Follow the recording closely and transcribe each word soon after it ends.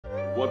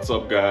What's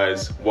up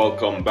guys,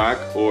 welcome back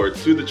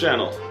to the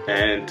channel,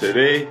 and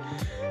today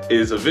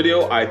is a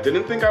video I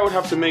didn't think I would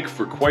have to make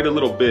for quite a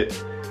little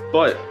bit,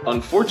 but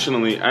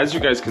unfortunately, as you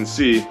guys can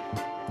see,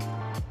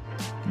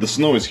 the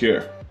snow is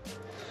here.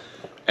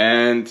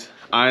 And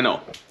I know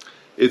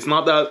it's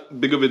not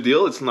that big of a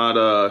deal, it's not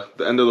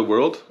the end of the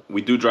world.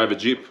 We do drive a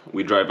Jeep,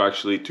 we drive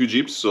actually 2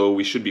 Jeeps, so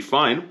we should be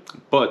fine.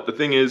 But the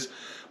thing is,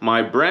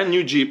 my brand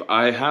new Jeep,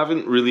 I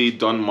haven't really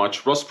done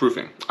much rust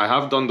proofing. I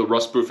have done the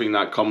rust proofing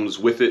that comes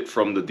with it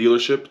from the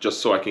dealership,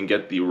 just so I can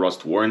get the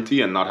rust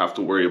warranty and not have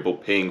to worry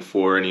about paying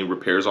for any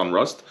repairs on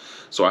rust.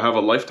 So I have a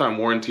lifetime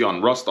warranty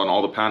on rust on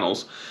all the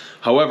panels.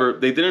 However,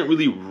 they didn't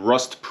really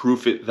rust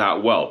proof it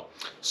that well.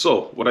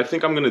 So what I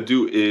think I'm gonna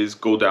do is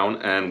go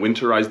down and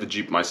winterize the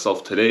Jeep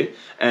myself today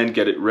and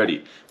get it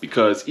ready.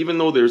 Because even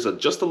though there's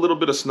just a little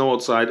bit of snow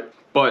outside,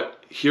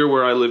 but here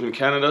where I live in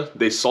Canada,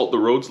 they salt the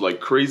roads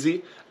like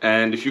crazy.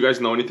 And if you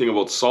guys know anything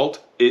about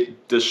salt,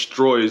 it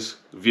destroys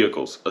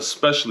vehicles,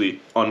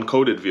 especially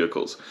uncoated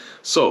vehicles.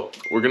 So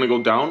we're gonna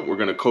go down, we're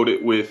gonna coat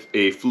it with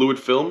a fluid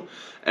film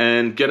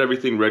and get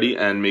everything ready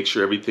and make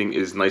sure everything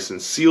is nice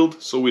and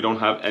sealed so we don't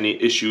have any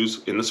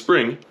issues in the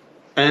spring.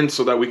 And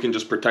so that we can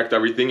just protect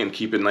everything and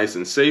keep it nice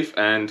and safe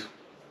and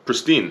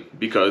pristine,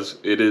 because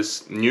it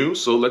is new,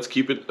 so let's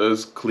keep it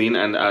as clean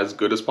and as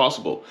good as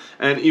possible.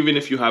 And even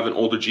if you have an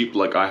older Jeep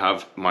like I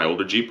have my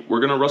older Jeep, we're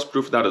gonna rust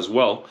proof that as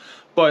well.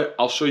 But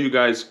I'll show you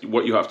guys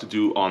what you have to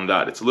do on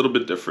that. It's a little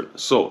bit different.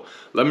 So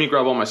let me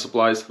grab all my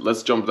supplies,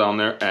 let's jump down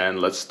there and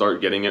let's start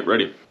getting it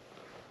ready.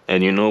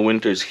 And you know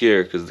winter's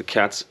here because the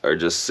cats are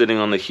just sitting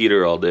on the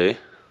heater all day.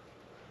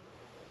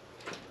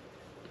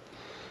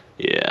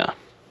 Yeah,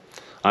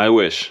 I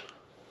wish.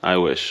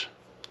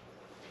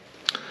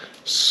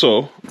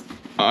 So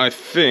I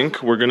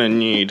think we're gonna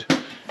need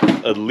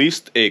at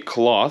least a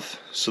cloth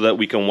so that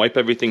we can wipe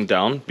everything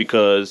down,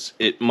 because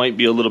it might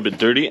be a little bit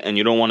dirty and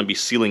you don't want to be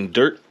sealing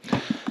dirt.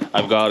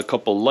 I've got a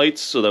couple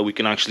lights so that we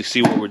can actually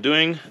see what we're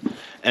doing.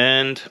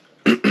 And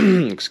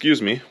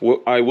excuse me,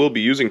 what I will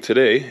be using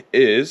today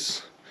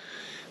is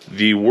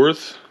the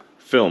Worth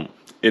film.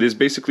 It is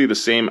basically the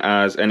same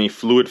as any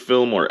fluid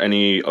film or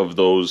any of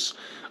those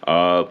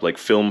like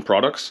film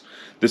products.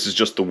 This is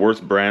just the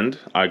Worth brand.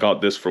 I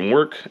got this from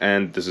work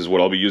and this is what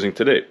I'll be using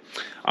today.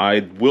 I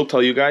will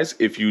tell you guys,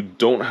 if you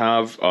don't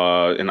have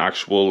an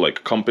actual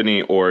like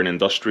company or an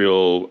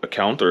industrial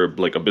account or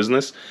like a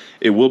business,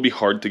 it will be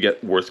hard to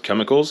get Worth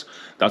chemicals.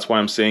 That's why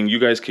I'm saying you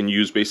guys can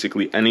use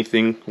basically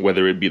anything,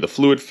 whether it be the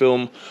fluid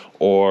film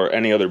or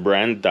any other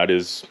brand that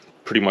is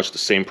pretty much the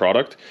same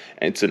product.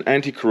 And it's an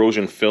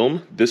anti-corrosion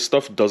film. This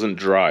stuff doesn't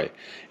dry.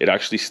 It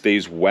actually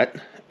stays wet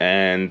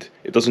and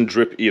it doesn't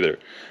drip either.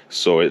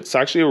 So it's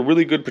actually a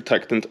really good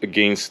protectant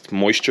against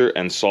moisture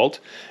and salt.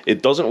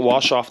 It doesn't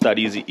wash off that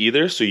easy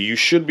either, so you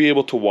should be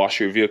able to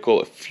wash your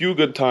vehicle a few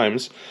good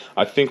times.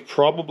 I think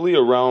probably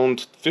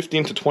around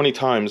 15 to 20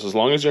 times, as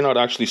long as you're not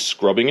actually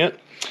scrubbing it.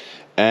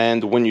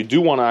 And when you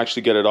do want to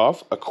actually get it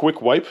off, a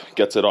quick wipe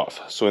gets it off.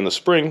 So in the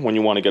spring, when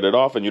you want to get it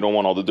off and you don't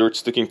want all the dirt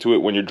sticking to it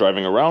when you're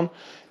driving around,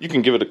 you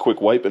can give it a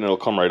quick wipe and it'll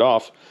come right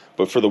off.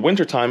 But for the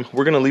winter time,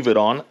 we're going to leave it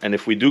on, and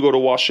if we do go to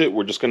wash it,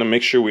 we're just going to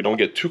make sure we don't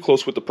get too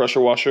close with the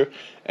pressure washer,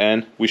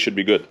 and we should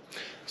be good.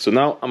 So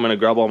now I'm going to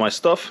grab all my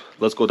stuff,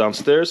 let's go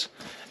downstairs,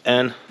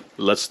 and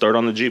let's start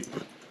on the Jeep.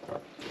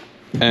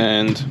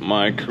 And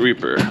my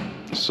creeper,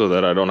 so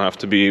that I don't have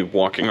to be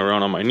walking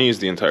around on my knees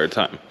the entire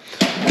time.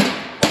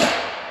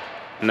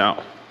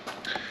 Now,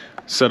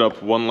 set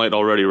up one light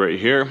already right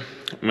here.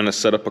 I'm going to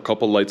set up a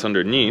couple lights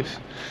underneath,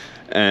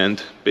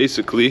 and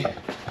basically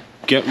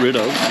get rid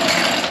of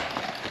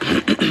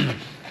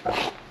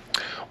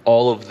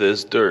all of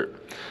this dirt.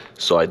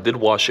 So I did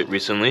wash it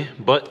recently,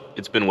 but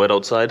it's been wet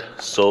outside,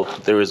 so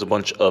there is a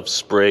bunch of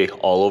spray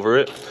all over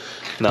it.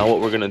 Now what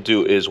we're gonna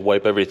do is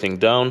wipe everything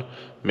down,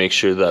 make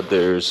sure that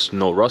there's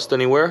no rust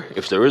anywhere.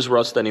 If there is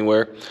rust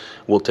anywhere,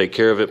 we'll take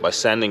care of it by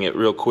sanding it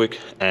real quick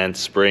and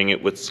spraying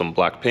it with some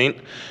black paint.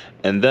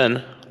 And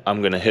then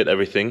I'm gonna hit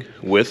everything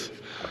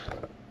with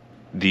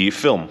the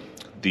film,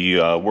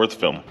 the Worth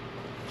film.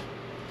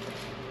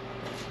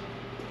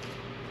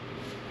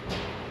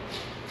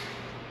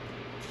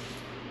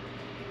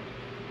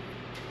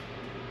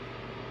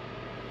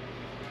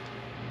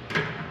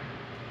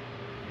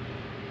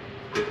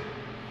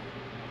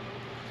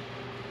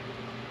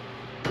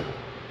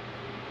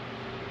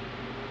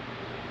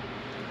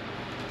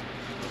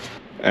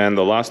 And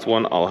the last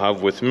one I'll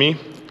have with me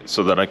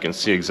so that I can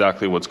see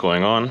exactly what's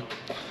going on,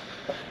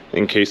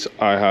 in case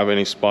I have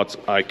any spots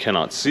I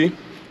cannot see.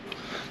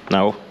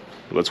 Now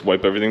let's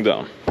wipe everything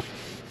down.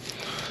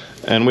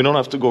 And we don't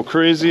have to go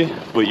crazy,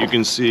 but you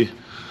can see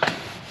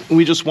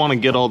we just want to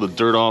get all the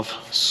dirt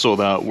off so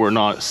that we're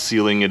not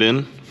sealing it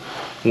in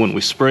when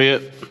we spray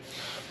it.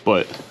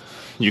 But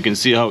you can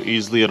see how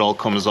easily it all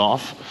comes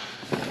off.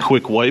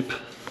 Quick wipe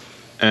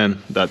and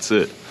that's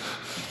it.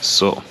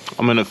 So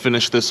I'm gonna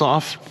finish this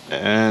off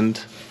and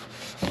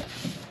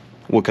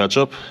we'll catch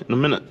up in a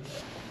minute.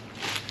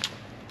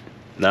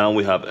 Now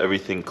we have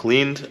everything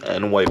cleaned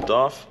and wiped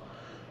off,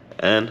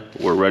 and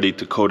we're ready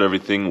to coat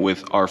everything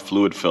with our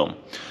fluid film.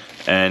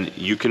 And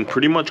you can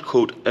pretty much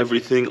coat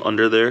everything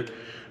under there,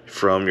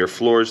 from your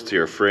floors to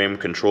your frame,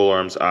 control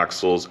arms,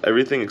 axles,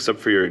 everything except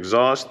for your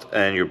exhaust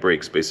and your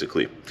brakes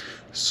basically.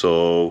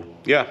 So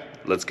yeah,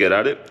 let's get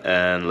at it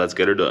and let's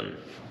get her done.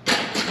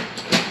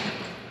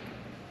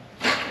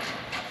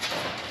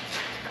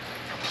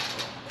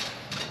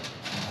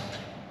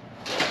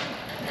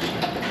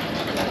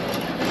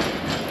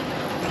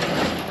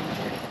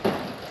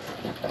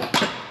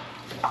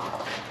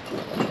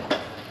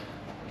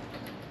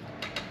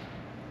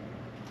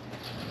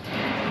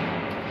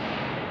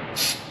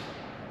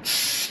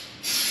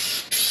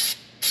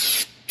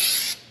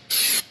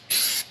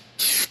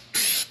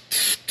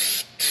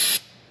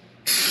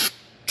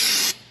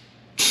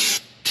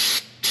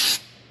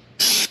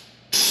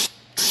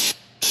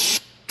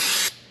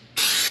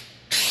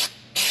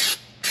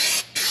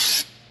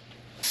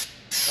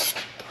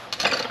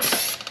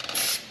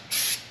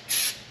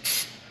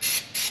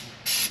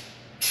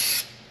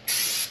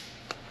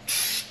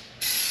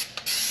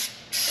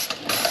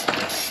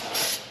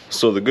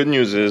 So the good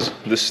news is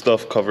this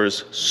stuff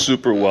covers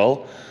super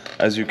well.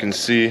 As you can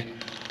see,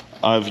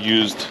 I've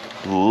used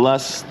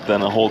less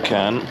than a whole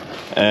can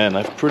and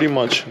I've pretty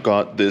much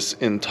got this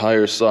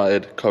entire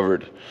side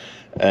covered.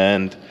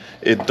 And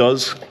it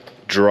does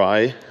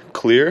dry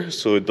clear,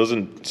 so it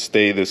doesn't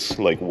stay this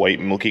like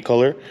white milky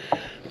color,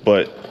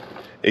 but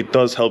it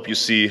does help you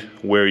see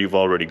where you've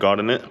already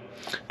gotten it.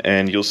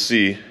 And you'll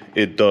see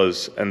it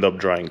does end up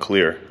drying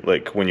clear.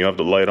 Like when you have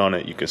the light on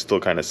it, you can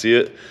still kind of see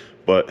it,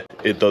 but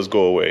it does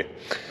go away.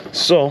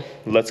 So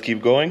let's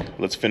keep going,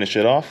 let's finish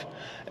it off,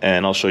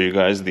 and I'll show you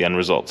guys the end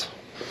result.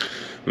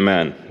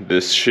 Man,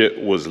 this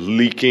shit was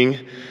leaking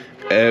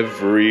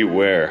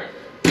everywhere.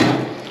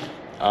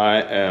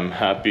 I am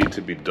happy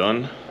to be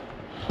done.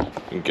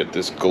 And get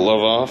this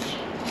glove off.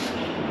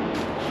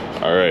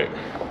 All right,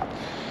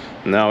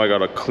 now I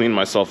gotta clean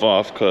myself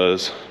off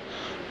because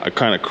I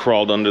kind of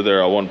crawled under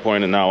there at one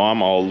point and now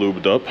I'm all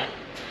lubed up.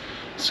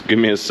 So give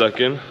me a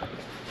second.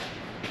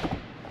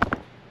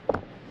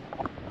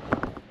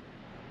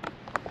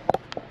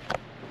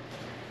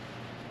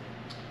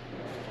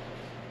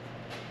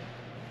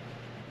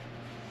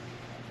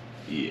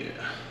 Yeah,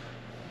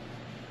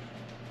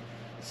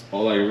 that's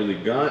all I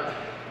really got.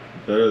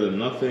 Better than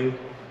nothing.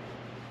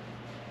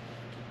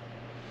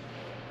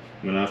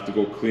 I'm gonna have to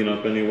go clean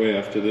up anyway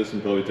after this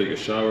and probably take a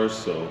shower,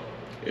 so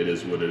it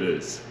is what it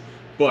is.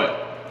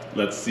 But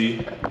let's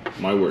see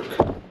my work.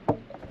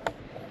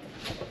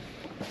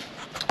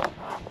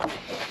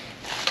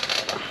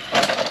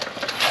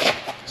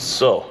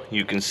 So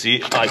you can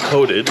see I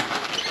coated.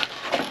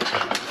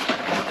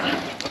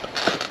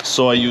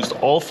 So I used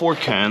all 4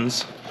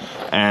 cans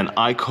and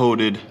I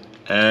coated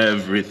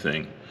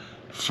everything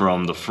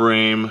from the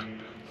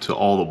frame to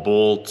all the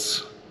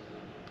bolts,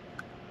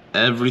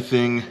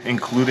 everything,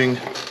 including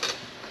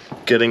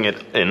getting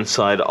it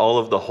inside all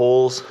of the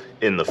holes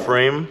in the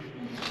frame.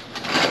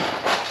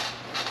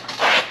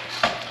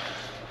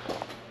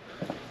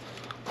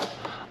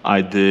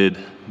 I did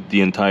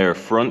the entire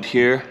front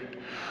here,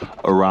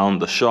 around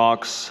the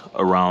shocks,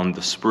 around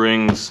the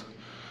springs,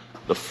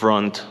 the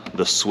front,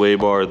 the sway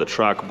bar, the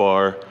track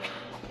bar,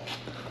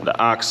 the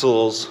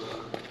axles.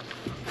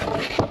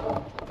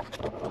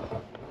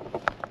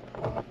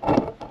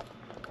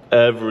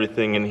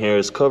 Everything in here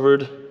is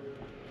covered.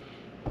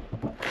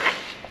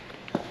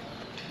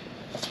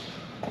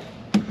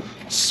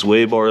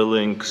 Sway bar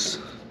links.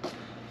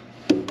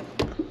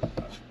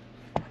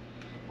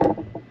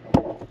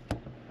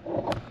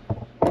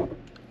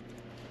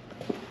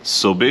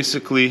 So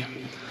basically,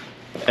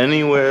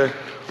 anywhere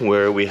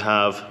where we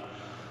have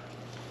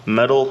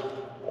metal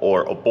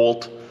or a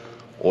bolt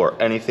or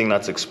anything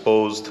that's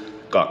exposed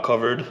got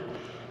covered.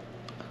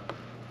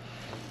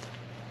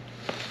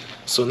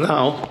 So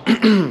now,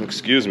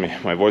 excuse me,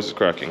 my voice is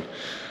cracking.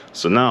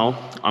 So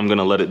now I'm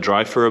gonna let it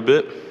dry for a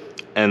bit,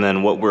 and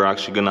then what we're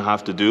actually gonna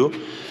have to do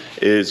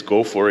is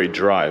go for a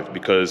drive,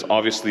 because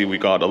obviously we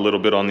got a little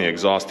bit on the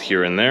exhaust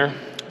here and there,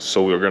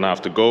 so we're gonna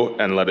have to go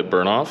and let it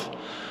burn off.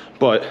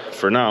 But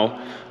for now,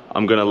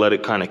 I'm gonna let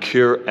it kind of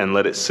cure and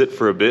let it sit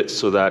for a bit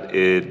so that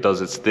it does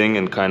its thing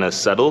and kind of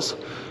settles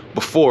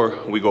before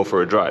we go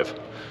for a drive.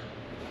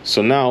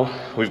 So now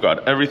we've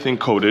got everything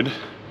coated.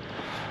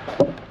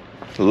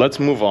 Let's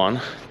move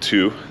on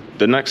to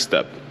the next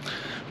step.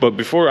 But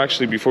before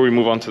we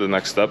move on to the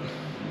next step,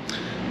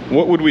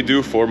 what would we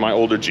do for my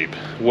older Jeep?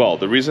 Well,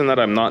 the reason that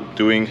I'm not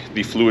doing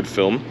the fluid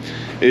film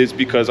is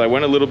because I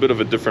went a little bit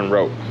of a different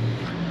route.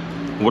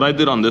 What I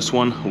did on this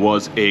one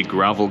was a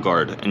gravel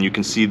guard, and you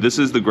can see this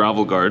is the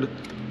gravel guard,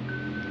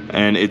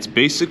 and it's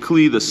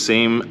basically the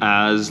same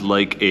as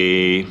like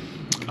a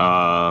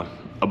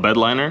bed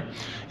liner.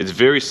 It's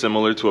very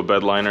similar to a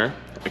bed liner,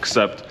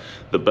 except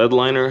the bed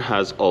liner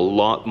has a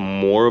lot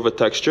more of a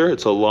texture.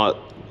 It's a lot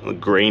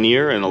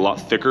grainier and a lot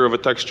thicker of a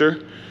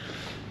texture.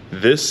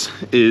 This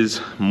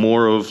is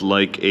more of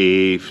like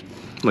a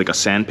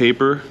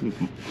sandpaper,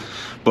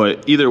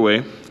 but either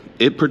way,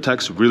 it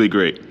protects really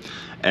great.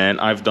 and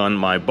I've done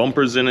my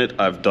bumpers in it.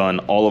 I've done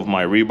all of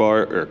my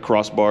rebar or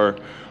crossbar.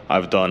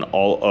 I've done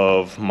all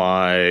of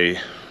my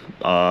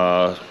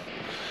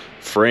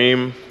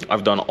frame.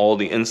 I've done all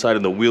the inside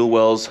of the wheel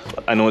wells.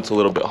 I know it's a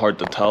little bit hard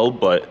to tell,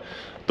 but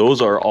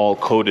those are all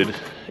coated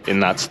in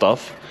that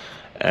stuff,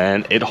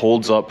 and it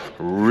holds up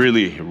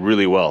really,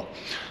 really well.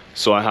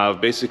 So I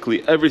have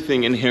basically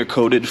everything in here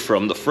coated,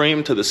 from the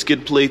frame to the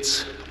skid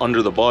plates,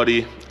 under the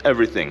body,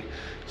 everything.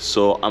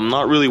 So I'm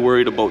not really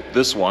worried about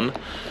this one,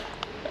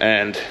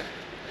 and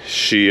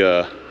she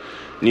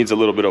needs a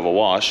little bit of a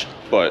wash,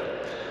 but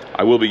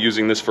I will be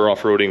using this for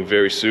off-roading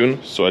very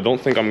soon, so I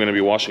don't think I'm going to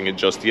be washing it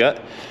just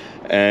yet.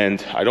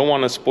 And I don't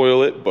want to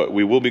spoil it, but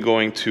we will be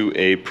going to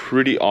a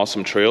pretty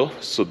awesome trail.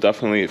 So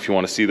definitely, if you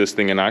want to see this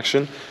thing in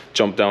action,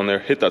 jump down there,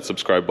 hit that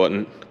subscribe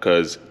button,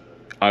 because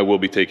I will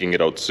be taking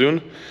it out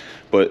soon.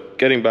 But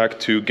getting back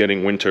to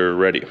getting winter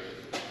ready.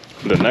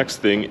 The next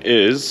thing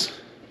is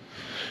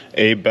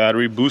a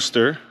battery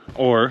booster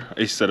or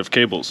a set of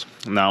cables.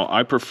 Now,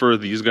 I prefer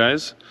these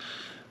guys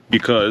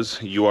because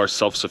you are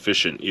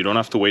self-sufficient. You don't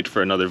have to wait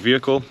for another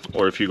vehicle,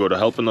 or if you go to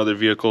help another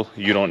vehicle,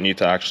 you don't need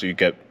to actually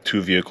get two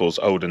vehicles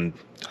out and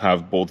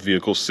have both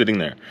vehicles sitting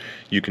there.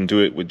 You can do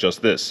it with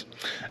just this.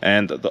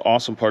 And the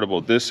awesome part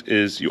about this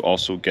is you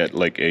also get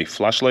like a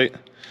flashlight,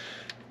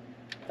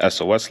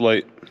 SOS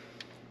light,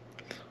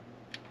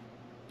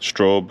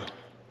 strobe,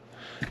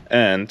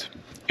 and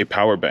a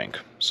power bank.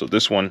 So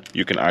this one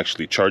you can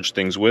actually charge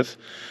things with,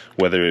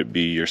 whether it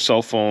be your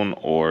cell phone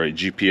or a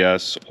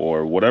GPS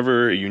or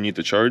whatever you need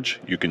to charge.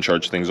 You can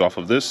charge things off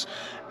of this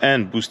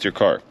and boost your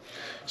car.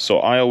 So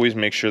I always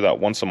make sure that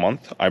once a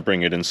month I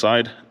bring it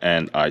inside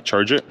and I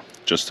charge it,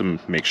 just to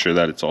make sure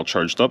that it's all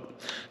charged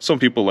up. Some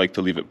people like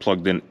to leave it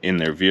plugged in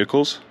their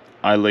vehicles.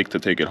 I like to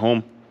take it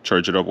home,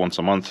 charge it up once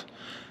a month.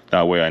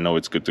 That way I know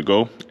it's good to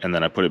go, and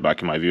then I put it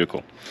back in my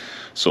vehicle.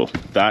 So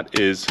that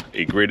is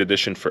a great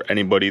addition for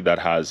anybody that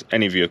has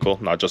any vehicle,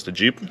 not just a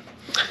Jeep.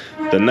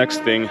 The next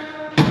thing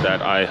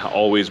that I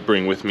always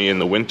bring with me in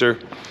the winter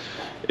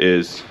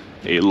is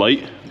a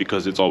light,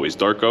 because it's always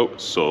dark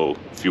out. So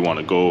if you want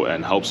to go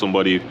and help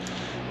somebody,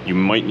 you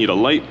might need a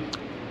light.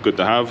 Good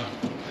to have.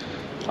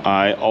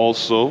 I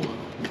also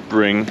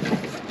bring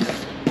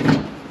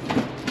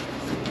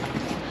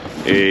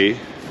it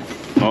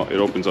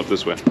opens up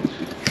this way.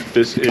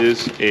 This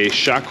is a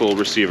shackle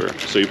receiver.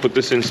 So you put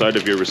this inside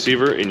of your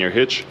receiver in your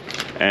hitch,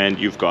 and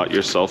you've got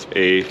yourself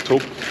a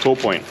tow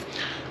point.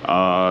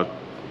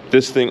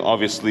 This thing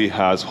obviously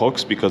has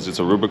hooks because it's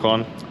a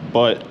Rubicon,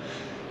 but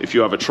if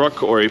you have a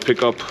truck or a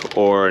pickup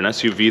or an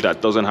SUV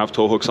that doesn't have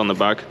tow hooks on the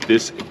back,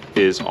 this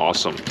is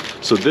awesome.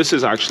 So this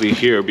is actually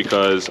here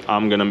because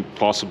I'm gonna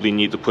possibly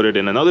need to put it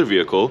in another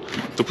vehicle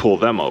to pull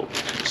them out.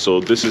 So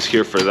this is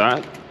here for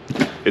that.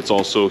 It's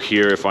also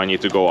here if I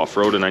need to go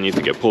off-road and I need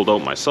to get pulled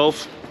out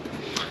myself.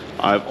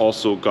 I've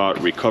also got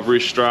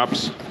recovery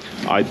straps.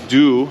 I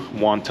do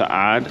want to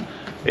add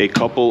a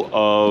couple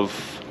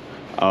of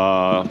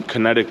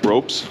kinetic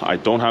ropes. I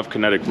don't have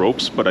kinetic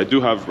ropes, but I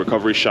do have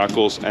recovery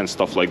shackles and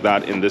stuff like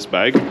that in this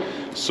bag.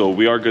 So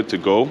we are good to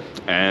go.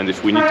 And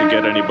if we need to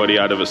get anybody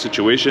out of a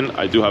situation,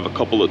 I do have a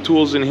couple of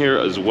tools in here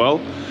as well.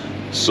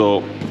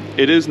 So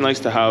it is nice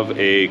to have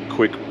a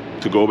quick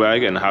to-go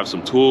bag and have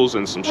some tools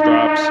and some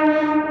straps.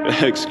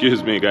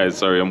 Excuse me guys,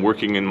 sorry, I'm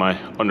working in my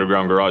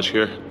underground garage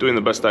here, doing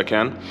the best I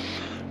can.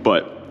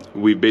 But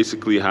we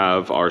basically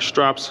have our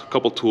straps, a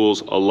couple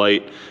tools, a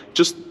light,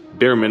 just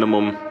bare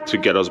minimum to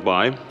get us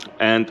by,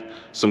 and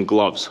some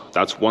gloves.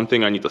 That's one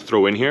thing I need to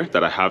throw in here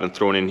that I haven't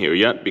thrown in here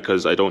yet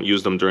because I don't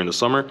use them during the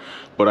summer,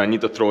 but I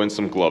need to throw in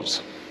some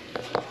gloves.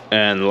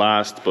 And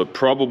last but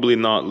probably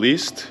not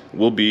least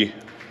will be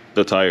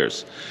the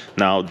tires.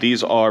 Now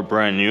these are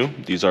brand new.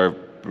 These are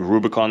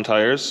Rubicon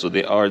tires, so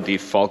they are the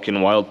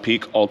Falcon Wild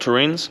Peak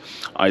all-terrains.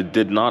 I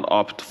did not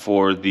opt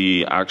for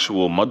the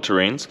actual mud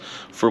terrains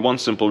for one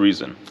simple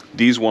reason.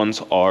 These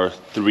ones are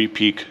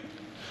 3-peak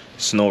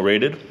snow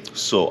rated,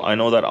 so I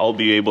know that I'll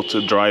be able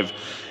to drive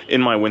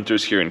in my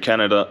winters here in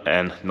Canada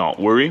and not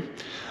worry.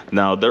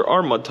 Now there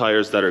are mud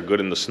tires that are good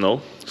in the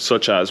snow,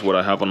 such as what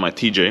I have on my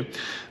TJ.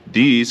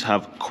 These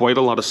have quite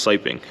a lot of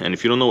siping, and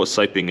if you don't know what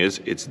siping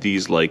is, it's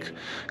these like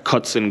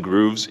cuts and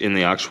grooves in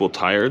the actual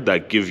tire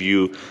that give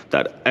you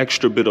that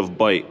extra bit of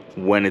bite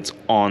when it's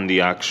on the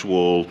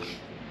actual,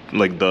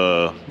 like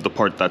the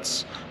part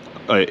that's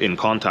in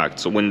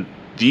contact. So when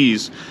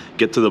these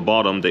get to the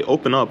bottom, they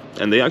open up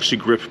and they actually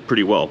grip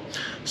pretty well.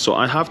 So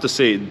I have to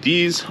say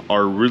these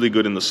are really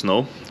good in the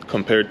snow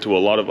compared to a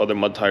lot of other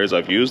mud tires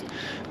I've used.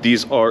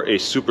 These are a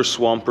Super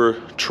Swamper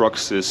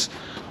Truxis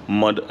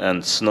mud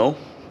and snow,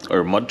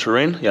 or mud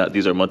terrain. Yeah,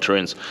 these are mud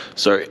terrains.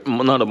 Sorry,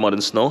 not a mud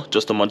and snow,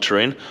 just a mud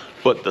terrain.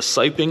 But the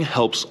siping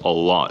helps a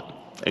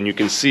lot. And you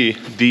can see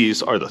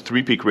these are the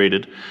 3-peak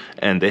rated,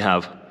 and they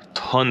have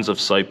tons of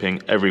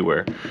siping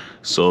everywhere.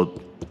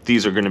 So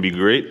these are gonna be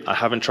great. I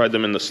haven't tried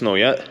them in the snow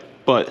yet,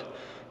 but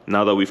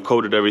now that we've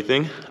coated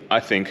everything, I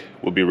think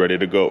we'll be ready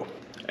to go.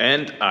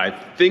 And I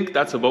think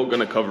that's about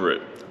gonna cover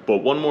it.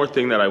 But one more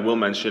thing that I will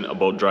mention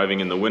about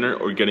driving in the winter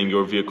or getting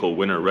your vehicle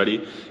winter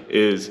ready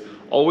is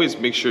always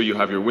make sure you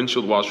have your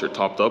windshield washer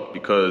topped up,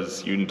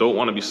 because you don't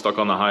want to be stuck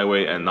on the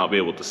highway and not be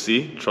able to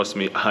see. Trust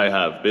me, I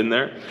have been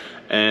there.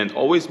 And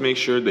always make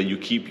sure that you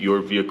keep your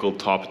vehicle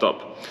topped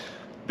up.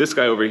 This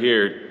guy over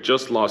here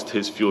just lost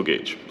his fuel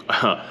gauge.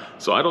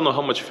 So I don't know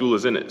how much fuel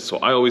is in it. So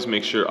I always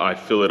make sure I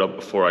fill it up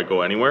before I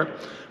go anywhere.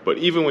 But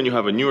even when you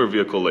have a newer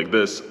vehicle like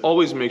this,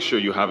 always make sure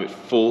you have it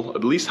full,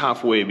 at least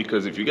halfway,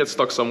 because if you get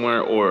stuck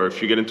somewhere or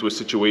if you get into a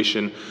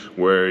situation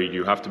where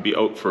you have to be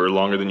out for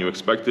longer than you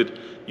expected,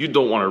 you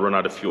don't want to run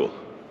out of fuel.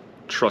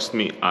 Trust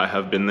me, I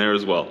have been there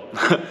as well.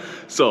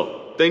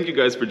 So thank you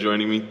guys for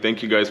joining me.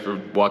 Thank you guys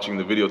for watching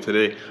the video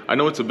today. I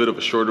know it's a bit of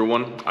a shorter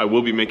one. I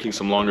will be making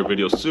some longer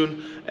videos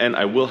soon, and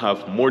I will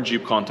have more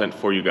Jeep content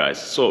for you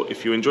guys. So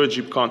if you enjoy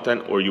Jeep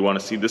content, or you want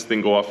to see this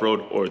thing go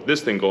off-road or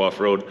this thing go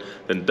off-road,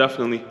 then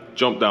definitely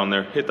jump down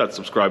there, hit that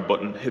subscribe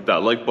button, hit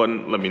that like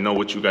button, let me know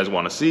what you guys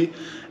want to see,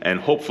 and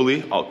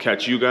hopefully I'll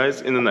catch you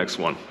guys in the next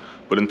one.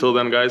 But until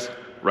then guys,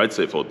 ride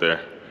safe out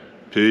there.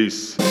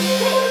 Peace.